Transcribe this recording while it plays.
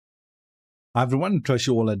Hi everyone, trust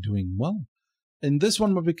you all are doing well. In this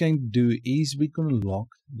one, what we're going to do is we're going to log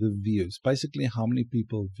the views, basically how many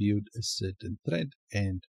people viewed a certain thread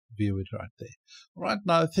and view it right there. Right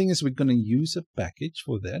now, the thing is we're going to use a package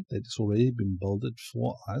for that has already been built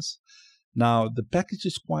for us. Now, the package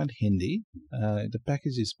is quite handy. The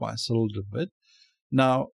package is priced a little bit.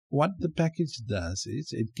 Now, what the package does is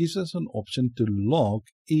it gives us an option to log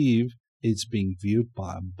if it's being viewed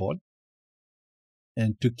by a bot,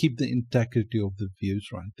 and to keep the integrity of the views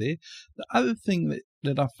right there. The other thing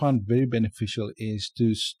that I found very beneficial is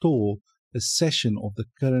to store a session of the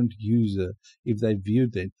current user if they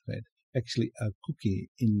viewed that thread, actually a cookie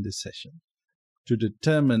in the session, to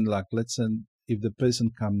determine, like, let's say if the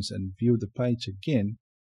person comes and view the page again,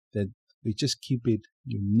 that we just keep it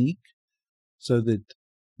unique so that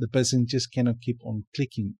the person just cannot keep on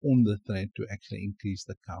clicking on the thread to actually increase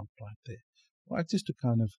the count right there, right? Just to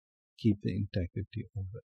kind of keep the integrity of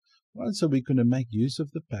it. Right, so we're going to make use of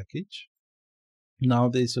the package. Now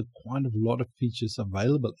there's quite a lot of features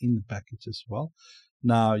available in the package as well.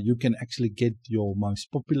 Now you can actually get your most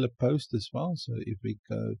popular post as well. So if we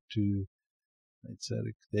go to, let's say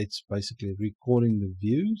that's basically recording the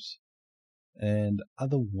views, and the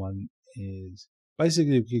other one is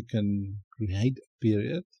basically you can create a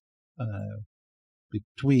period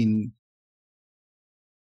between.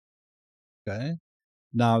 Okay.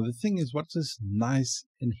 Now, the thing is, what is nice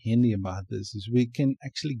and handy about this is we can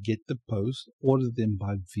actually get the posts, order them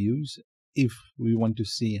by views if we want to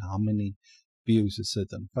see how many views a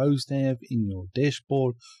certain post have in your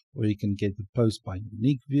dashboard, or you can get the post by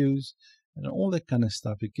unique views and all that kind of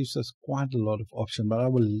stuff. It gives us quite a lot of option, but I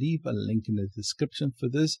will leave a link in the description for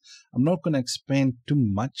this. I'm not going to expand too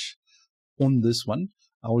much on this one.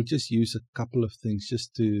 I will just use a couple of things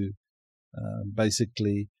just to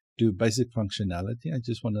basically do basic functionality. I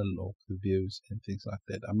just want to log the views and things like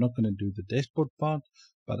that. I'm not going to do the dashboard part,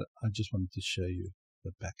 but I just wanted to show you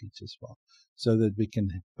the package as well, so that we can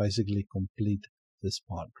basically complete this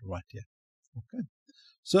part right here. Okay,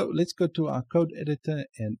 so let's go to our code editor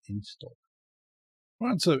and install.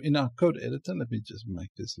 Right, so in our code editor, let me just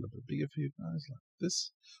make this a little bit bigger for you guys, like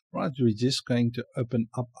this. Right, we're just going to open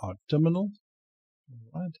up our terminal.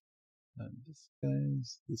 Right, and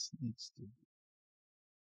this needs to be.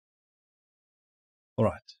 All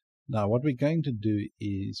right, now what we're going to do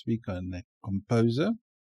is we're going to composer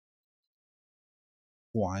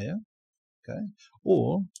wire, okay,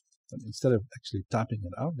 or instead of actually typing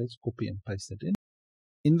it out, let's copy and paste it in.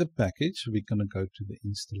 In the package, we're going to go to the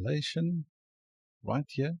installation right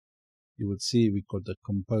here. You will see we got the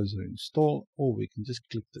composer install, or we can just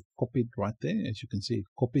click the copy right there. As you can see, it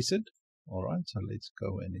copies it. All right, so let's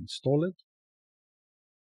go and install it.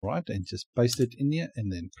 Right, and just paste it in here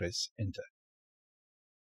and then press enter.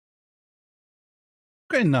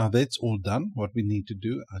 Okay, now that's all done. What we need to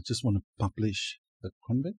do, I just want to publish the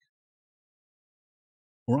config.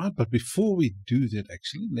 All right, but before we do that,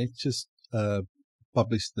 actually, let's just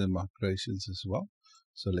publish the migrations as well.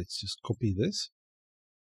 So let's just copy this.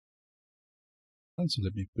 And so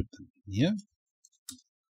let me put them in here.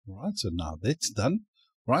 All right, so now that's done.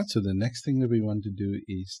 Right, so the next thing that we want to do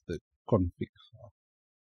is the config file.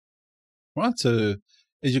 Right, so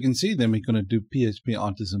as you can see, then we're going to do PHP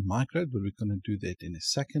artisan migrate, but we're going to do that in a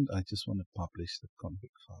second. I just want to publish the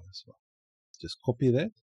config file as well. Just copy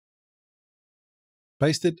that,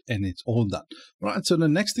 paste it, and it's all done. Right, so the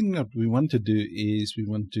next thing that we want to do is we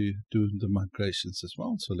want to do the migrations as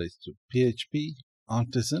well. So let's do PHP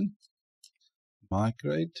artisan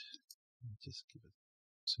migrate. Just give it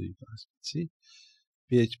so you guys can see.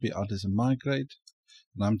 PHP artisan migrate.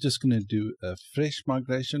 And I'm just going to do a fresh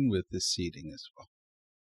migration with the seeding as well.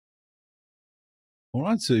 All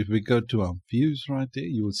right, so if we go to our views right there,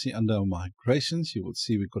 you will see under our migrations, you will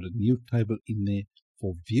see we've got a new table in there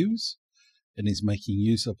for views, and it's making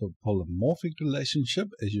use of a polymorphic relationship,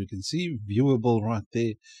 as you can see, viewable right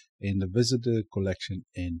there in the visitor collection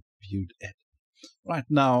and viewed at. Right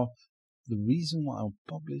now, the reason why I'll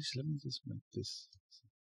publish, let me just make this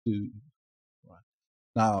to right.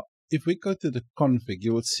 Now, if we go to the config,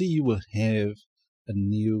 you will see you will have a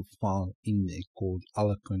new file in there called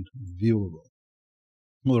eloquent viewable.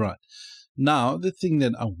 All right. Now, the thing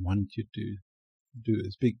that I want you to do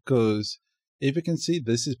is, because if you can see,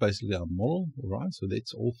 this is basically our model. All right. So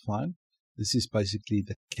that's all fine. This is basically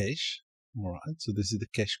the cache. All right. So this is the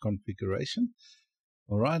cache configuration.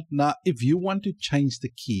 All right. Now, if you want to change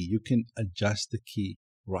the key, you can adjust the key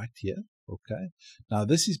right here. Okay. Now,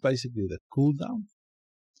 this is basically the cooldown.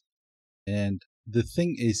 And the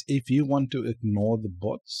thing is, if you want to ignore the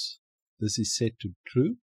bots, this is set to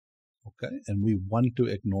true. Okay, and we want to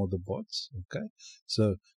ignore the bots. Okay,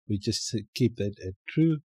 so we just keep that at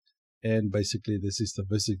true. And basically this is the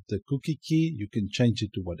visitor cookie key. You can change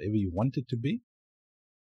it to whatever you want it to be.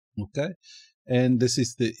 Okay. And this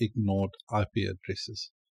is the ignored IP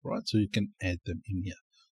addresses, right? So you can add them in here.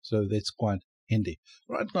 So that's quite handy.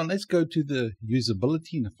 Right, now let's go to the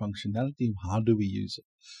usability and the functionality. How do we use it?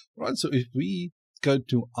 Right, so if we go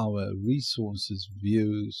to our resources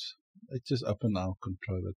views, let's just open our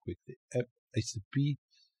controller quickly. App HTTP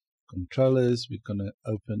controllers, we're going to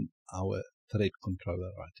open our thread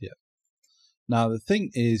controller right here. Now the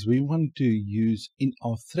thing is, we want to use in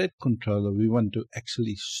our thread controller, we want to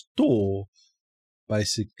actually store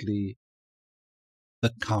basically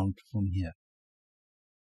the count from here.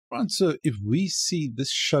 Right, so if we see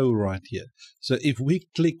this show right here, so if we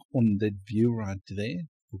click on that view right there,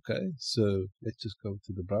 okay, so let's just go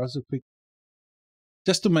to the browser quick,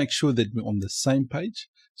 just to make sure that we're on the same page.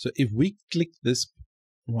 So if we click this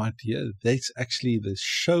right here, that's actually the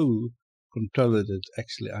show controller that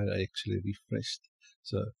I actually refreshed.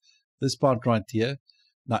 So this part right here.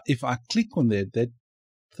 Now if I click on that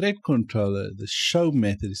thread controller, the show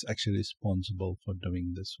method is actually responsible for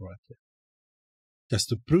doing this right here. Just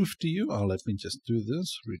to prove to you, let me just do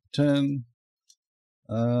this. Return,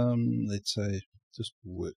 let's say just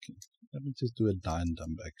working. Let me just do a die and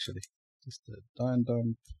dump actually. Just a die and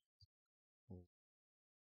dump.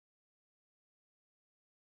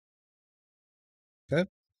 Okay.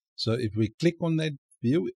 So if we click on that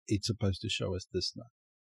view, it's supposed to show us this now.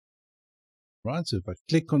 Right. So if I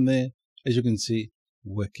click on there, as you can see,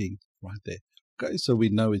 working right there. Okay. So we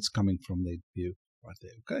know it's coming from that view right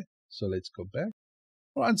there. Okay. So let's go back.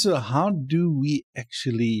 Right, so how do we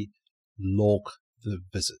actually log the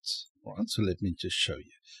visits? Right, so let me just show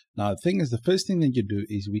you. Now, the thing is, the first thing that you do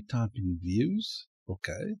is we type in views.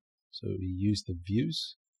 Okay, so we use the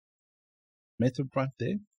views method right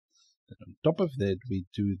there. And on top of that, we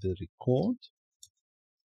do the record.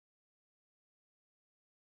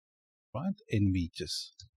 Right, and we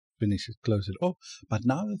just finish it, close it off. But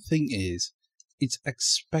now the thing is, it's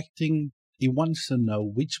expecting, it wants to know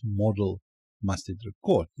which model must it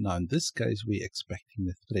record. Now in this case, we're expecting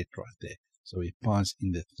the thread right there. So we pass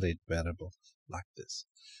in the thread variable like this.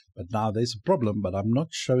 But now there's a problem, but I'm not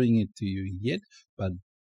showing it to you yet, but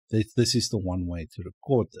this is the one way to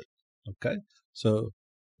record it. Okay, so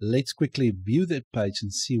let's quickly view that page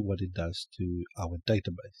and see what it does to our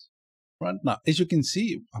database. Right now, as you can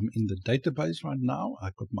see, I'm in the database right now.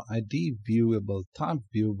 I got my ID, viewable type,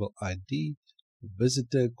 viewable ID,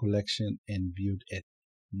 visitor, collection, and viewed at.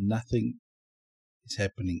 Nothing is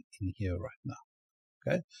happening in here right now.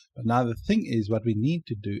 Okay, but now the thing is, what we need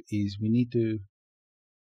to do is we need to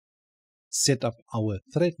set up our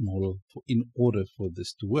thread model in order for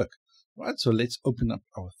this to work. Right, so let's open up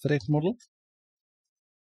our thread model.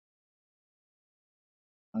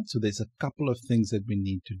 Right, so there's a couple of things that we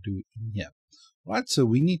need to do in here. Right, so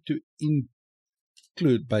we need to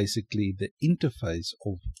include basically the interface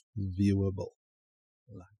of viewable,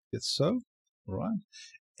 like this. So, right.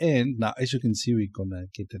 And now, as you can see, we're going to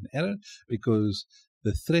get an error because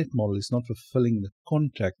the thread model is not fulfilling the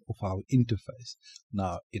contract of our interface.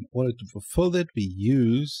 Now, in order to fulfill that, we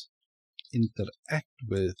use interact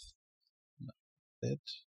with that.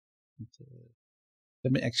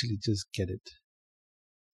 Let me actually just get it.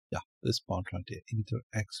 Yeah, this part right here,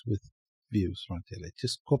 interacts with views right here. Let's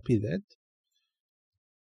just copy that,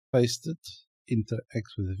 paste it,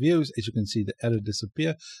 interacts with views. As you can see, the error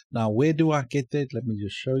disappear. Now, where do I get that? Let me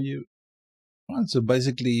just show you. Right, so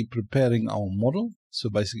basically preparing our model. So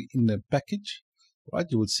basically in the package, right,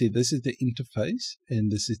 you will see this is the interface and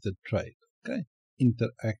this is the trade. Okay,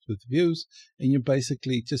 interact with views, and you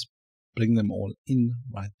basically just bring them all in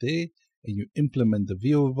right there, and you implement the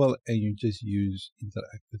viewable, and you just use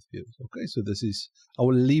interact with views. Okay, so this is, I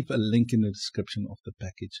will leave a link in the description of the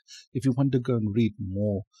package if you want to go and read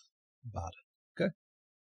more about it. Okay,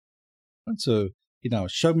 and so in our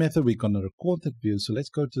show method, we're going to record that view. So let's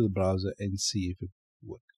go to the browser and see if it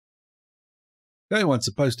works. Okay, what's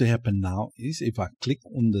supposed to happen now is if I click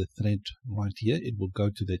on the thread right here, it will go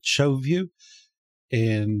to that show view,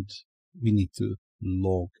 and we need to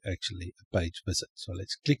log actually a page visit. So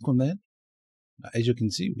let's click on that. Now, as you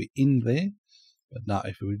can see, we're in there. But now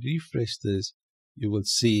if we refresh this, you will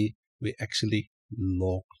see we actually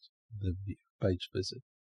logged the page visit.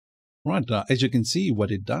 Right, now as you can see,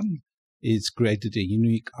 what it done, it's created a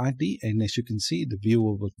unique ID, and as you can see, the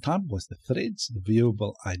viewable type was the threads. The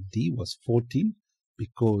viewable ID was 14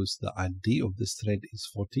 because the ID of this thread is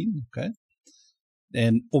 14. Okay,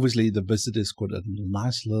 and obviously the visitors got a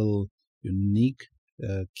nice little unique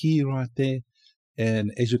key right there.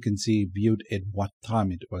 And as you can see, viewed at what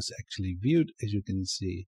time it was actually viewed. As you can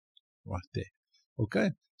see, right there.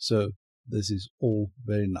 Okay, so this is all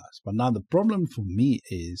very nice. But now the problem for me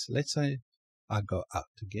is, let's say I go out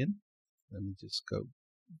again. Let me just go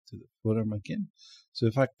to the forum again. So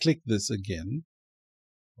if I click this again,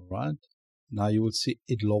 all right, now you will see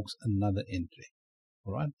it logs another entry.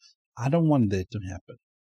 All right, I don't want that to happen,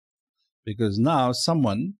 because now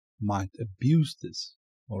someone might abuse this.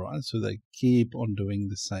 All right, so they keep on doing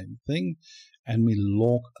the same thing, and we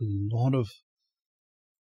log a lot of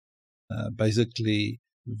basically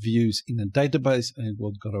views in a database, and it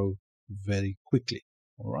will grow very quickly.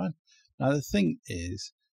 All right, now the thing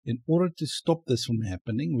is, in order to stop this from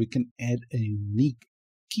happening, we can add a unique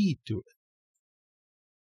key to it.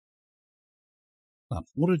 Now,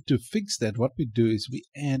 in order to fix that, what we do is we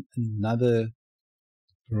add another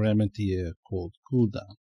parameter here called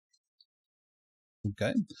cooldown.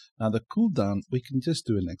 Okay, now the cooldown, we can just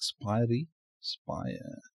do an expire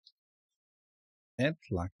add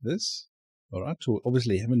like this. All right, so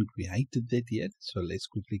obviously haven't created that yet, so let's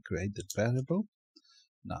quickly create the variable.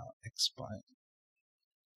 Now expire.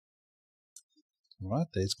 All right,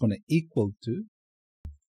 that's going to equal to.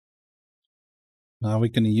 Now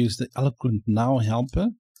we're going to use the eloquent now helper,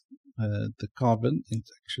 the carbon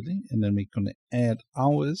actually, and then we're going to add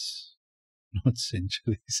hours, not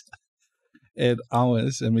centuries, add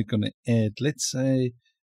hours, and we're going to add, let's say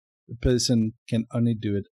the person can only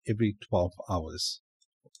do it every 12 hours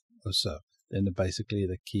or so. Then basically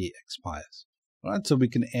the key expires. Right, so we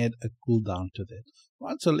can add a cooldown to that.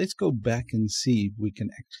 Right, so let's go back and see if we can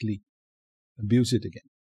actually abuse it again.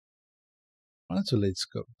 Right, so let's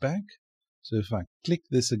go back. So if I click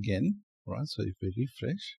this again, right, so if we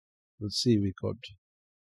refresh, we'll see we got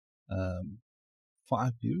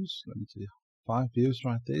 5 views. Let me see, 5 views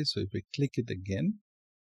right there. So if we click it again,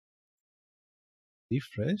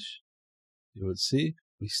 refresh, you will see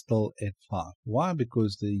we still at 5. Why?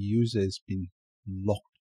 Because the user has been locked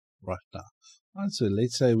right now. Right, so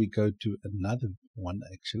let's say we go to another one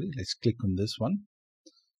actually. Let's click on this one.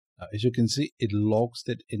 As you can see, it logs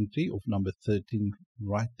that entry of number 13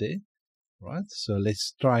 right there. Right, so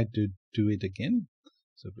let's try to do it again.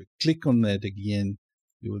 So if we click on that again,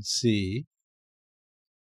 you will see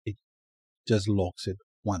it just logs it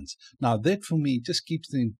once. Now that for me just keeps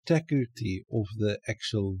the integrity of the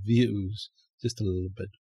actual views just a little bit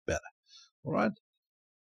better. All right.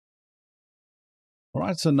 All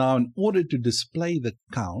right, so now in order to display the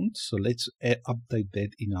count, so let's update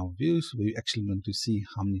that in our views. We actually want to see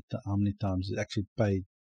how many times it actually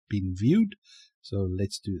been viewed. So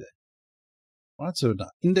let's do that. All right, so the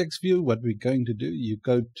index view, what we're going to do, you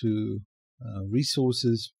go to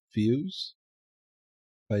resources, views,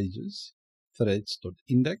 pages,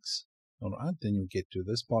 threads.index. All right, then you get to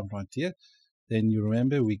this part right here. Then you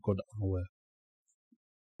remember we got our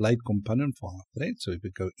blade component for our thread. So if we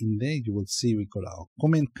go in there, you will see we got our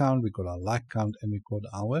comment count, we got our like count, and we got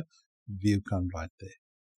our view count right there.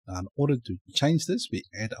 Now, in order to change this, we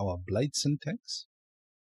add our blade syntax.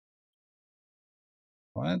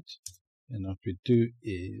 Right, and what we do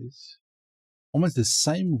is almost the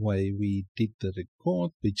same way we did the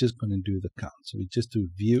record, we're just going to do the count. So we just do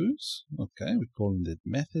views, okay, we call that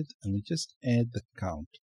method, and we just add the count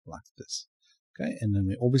like this. Okay, and then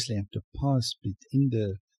we obviously have to pass within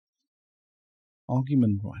the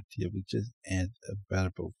argument right here, we just add a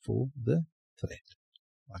variable for the thread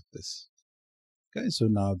like this. Okay, so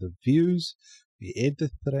now the views, we add the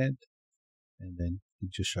thread, and then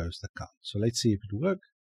it just shows the count. So let's see if it works.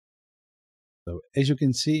 So as you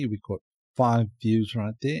can see, we got 5 views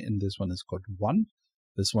right there, and this one has got 1.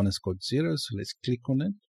 This one has got 0, so let's click on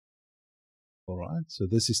it. All right, so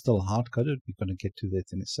this is still hard-coded. We're going to get to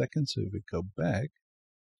that in a second. So if we go back,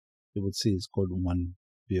 you will see it's got 1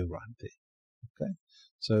 view right there. Okay,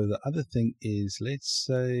 so the other thing is, let's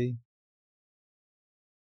say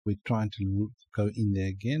we're trying to go in there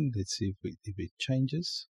again. Let's see if it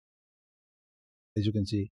changes. As you can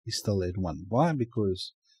see, it's still at 1. Why?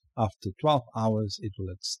 Because after 12 hours, it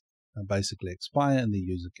will basically expire, and the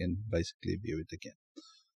user can basically view it again.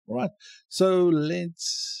 All right, so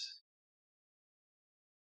let's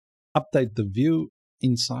update the view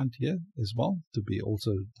inside here as well to be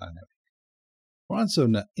also dynamic. All right, so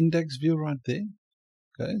in the index view right there,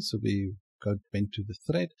 okay, so we went to the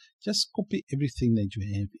thread. Just copy everything that you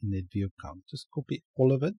have in that view count. Just copy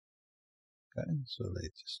all of it. Okay, so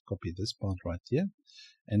let's just copy this part right here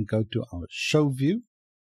and go to our show view.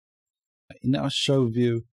 In our show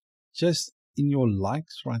view, just in your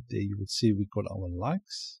likes right there, you will see we got our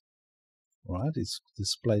likes. Right, it's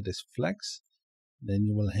displayed as flags. Then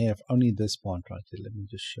you will have only this part right here. Let me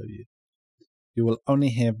just show you. You will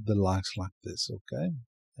only have the likes like this, okay?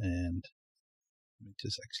 And Let me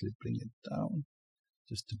just actually bring it down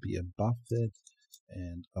just to be above that,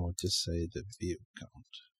 and I will just say the view count.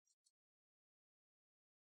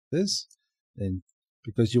 This, then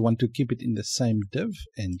because you want to keep it in the same div,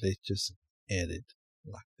 and let's just add it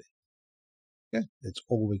like that. Okay, that's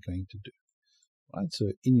all we're going to do. Right,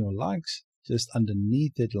 so in your likes, just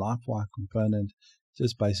underneath that livewire component,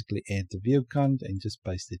 just basically add the view count and just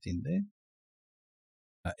paste it in there.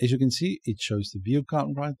 As you can see, it shows the view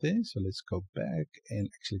count right there. So let's go back and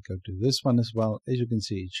actually go to this one as well. As you can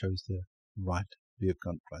see, it shows the right view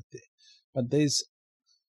count right there. But there's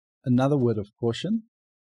another word of caution.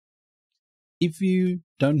 If you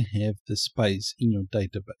don't have the space in your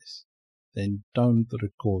database, then don't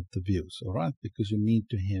record the views, all right? Because you need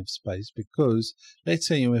to have space, because let's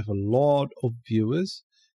say you have a lot of viewers,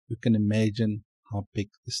 you can imagine how big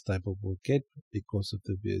this table will get because of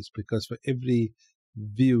the views, because for every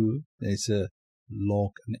view there's a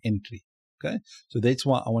log and entry. Okay, so that's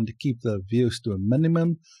why I want to keep the views to a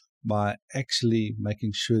minimum by actually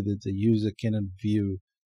making sure that the user cannot view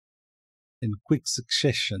in quick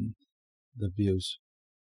succession the views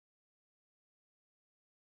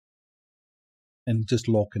and just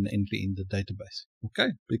log an entry in the database.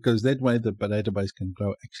 Okay, because that way the database can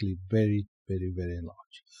grow actually very, very, very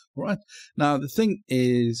large. All right, now the thing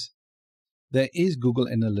is, there is Google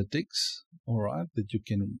Analytics, all right, that you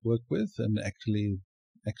can work with and actually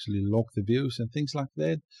log the views and things like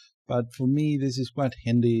that. But for me, this is quite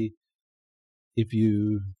handy if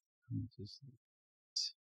you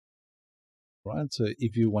right. So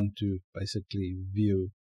if you want to basically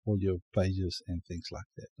view all your pages and things like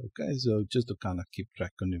that. Okay, so just to kind of keep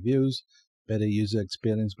track on your views, better user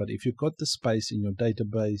experience. But if you've got the space in your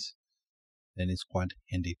database, then it's quite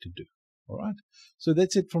handy to do. All right, so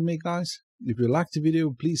that's it from me, guys. If you like the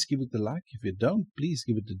video, please give it a like. If you don't, please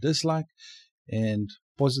give it a dislike. And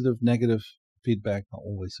positive, negative feedback, I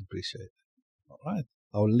always appreciate it. All right,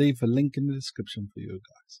 I'll leave a link in the description for you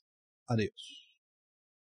guys. Adios.